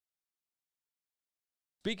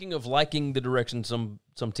Speaking of liking the direction some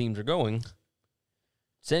teams are going,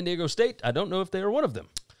 San Diego State, I don't know if they are one of them.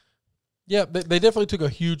 Yeah, they definitely took a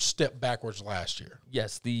huge step backwards last year.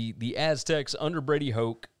 Yes, the Aztecs under Brady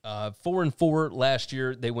Hoke, 4-4 last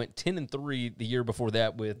year. They went 10-3 the year before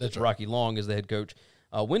that with Rocky Long as the head coach.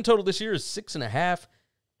 Win total this year is 6.5.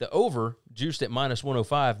 The over juiced at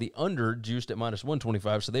 -105. The under juiced at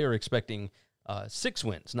 -125. So they are expecting 6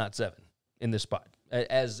 wins, not 7, in this spot,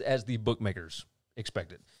 as the bookmakers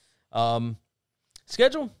expected.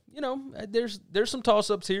 Schedule, there's some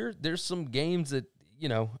toss-ups here. There's some games that,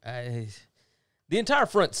 the entire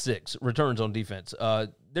front 6 returns on defense.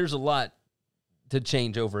 There's a lot to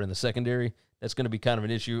change over in the secondary. That's going to be kind of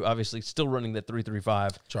an issue. Obviously, still running that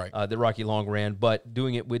 3-3-5 that Rocky Long ran, but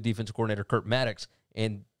doing it with defensive coordinator Kurt Maddox.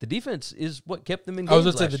 And the defense is what kept them in games. I was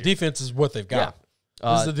going to say the defense is what they've got.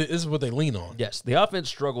 Yeah. This is what they lean on. Yes, the offense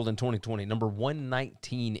struggled in 2020, number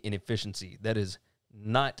 119 in efficiency. That is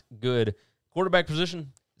not good. Quarterback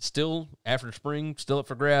position, still after spring, still up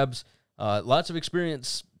for grabs. Lots of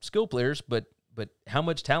experienced skill players, but how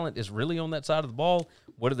much talent is really on that side of the ball?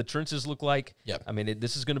 What do the trenches look like? Yep. I mean,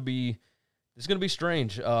 this is going to be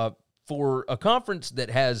strange for a conference that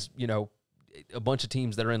has a bunch of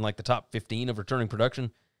teams that are in like the top 15 of returning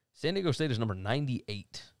production. San Diego State is number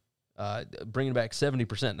 98, bringing back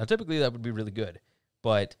 70%. Now, typically that would be really good,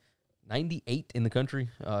 but 98 in the country,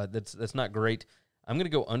 that's not great. I'm going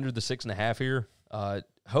to go under the 6.5 here.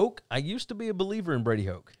 Hoke, I used to be a believer in Brady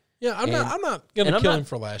Hoke. Yeah, I'm not going to kill him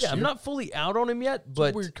for last year. I'm not fully out on him yet, but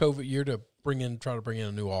it's a weird COVID year to try to bring in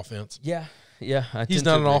a new offense. Yeah. He's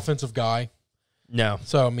not an offensive guy. No.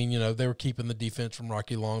 So, I mean, they were keeping the defense from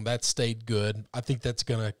Rocky Long. That stayed good. I think that's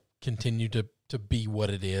going to continue to be what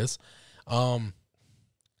it is. I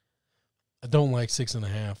don't like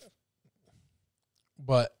 6.5,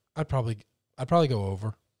 but I'd probably go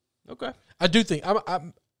over. Okay. I do think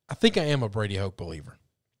I think I am a Brady Hoke believer.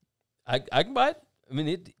 I can buy it. I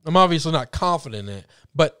mean, I'm obviously not confident in it,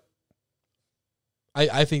 but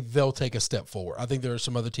I think they'll take a step forward. I think there are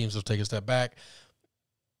some other teams that'll take a step back.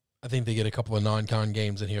 I think they get a couple of non-con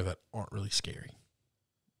games in here that aren't really scary.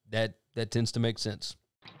 That tends to make sense.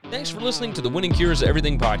 Thanks for listening to the Winning Cures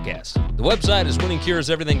Everything podcast. The website is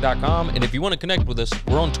winningcureseverything.com, and if you want to connect with us,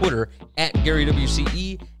 we're on Twitter at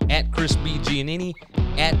GaryWCE, at Chris B. Giannini,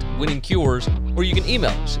 at Winning Cures, or you can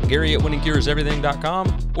email us, Gary at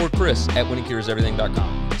winningcureseverything.com or Chris at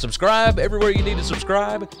winningcureseverything.com. Subscribe everywhere you need to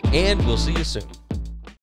subscribe, and we'll see you soon.